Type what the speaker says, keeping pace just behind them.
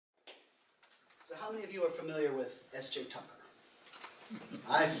how many of you are familiar with S.J. Tucker?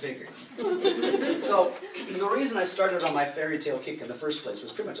 I figured. So, the reason I started on my fairy tale kick in the first place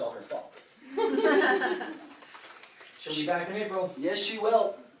was pretty much all her fault. She'll be back in April. Yes, she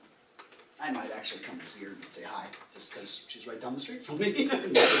will. I might actually come and see her and say hi, just because she's right down the street from me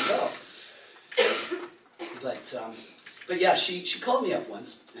as well. But yeah, she called me up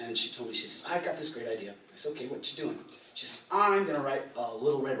once, and she told me, she says, I've got this great idea. I said, okay, what you doing? She says, I'm going to write a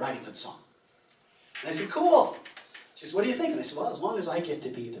Little Red Riding Hood song. And I said, cool. She says, what do you think? And I said, well, as long as I get to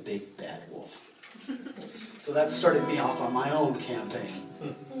be the big bad wolf. So that started me off on my own campaign.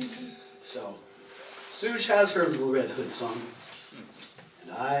 So, Suge has her Little Red Hood song,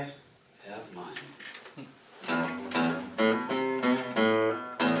 and I have mine.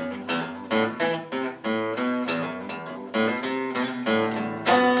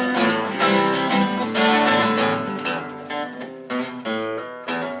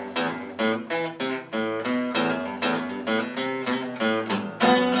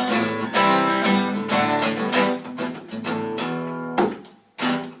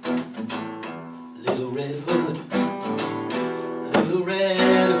 Little Red Hood, Little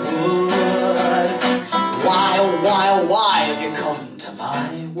Red Hood, why, oh why, oh why have you come to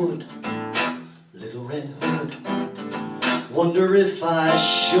my wood? Little Red Hood, wonder if I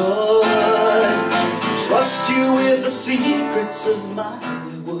should trust you with the secrets of my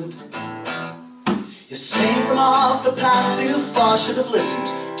wood. You strayed from off the path too far, should have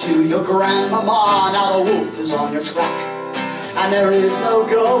listened to your grandmama. Now the wolf is on your track, and there is no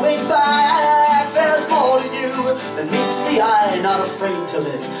going back. There's more to you than meets the eye. Not afraid to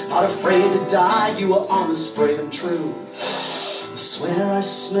live, not afraid to die. You are honest, brave, and true. I swear I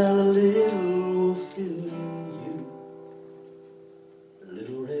smell a little wolf in you.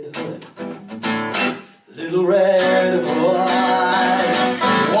 Little Red Hood, Little Red Hood,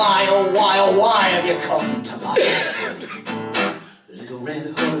 why, oh why, oh why have you come to my hood? Little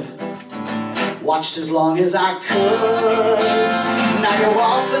Red Hood, watched as long as I could. Now you're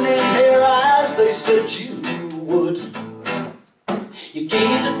waltzing in here as they said you would. You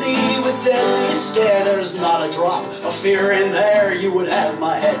gaze at me with deadly stare. There's not a drop of fear in there. You would have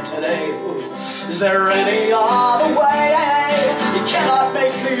my head today. Is there any other way? You cannot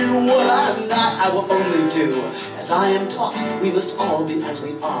make me what I'm not. I will only do as I am taught. We must all be as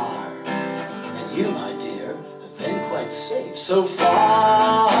we are. And you, my dear, have been quite safe so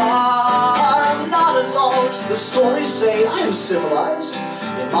far. I'm not as all the stories say. I am civilized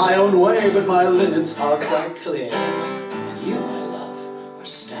in my own way, but my limits are quite clear. And you, my love, are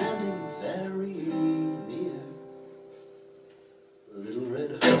standing very near. Little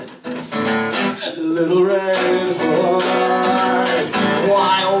Red Hood, Little Red Hood,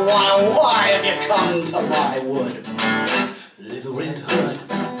 why, oh why, oh why have you come to my wood? Little Red Hood,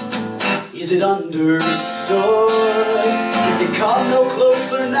 is it understood? If you come no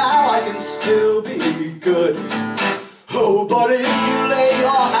closer now, I can still be good. Oh, but if you lay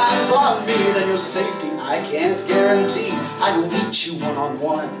your hands on me, then your safety I can't guarantee. I will meet you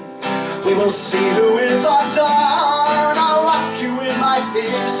one-on-one. We will see who is undone. I'll lock you in my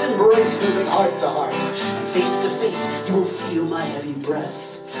fierce embrace, moving heart to heart. And face to face, you will feel my heavy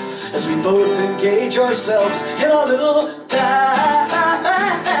breath as we both engage ourselves in a little dance.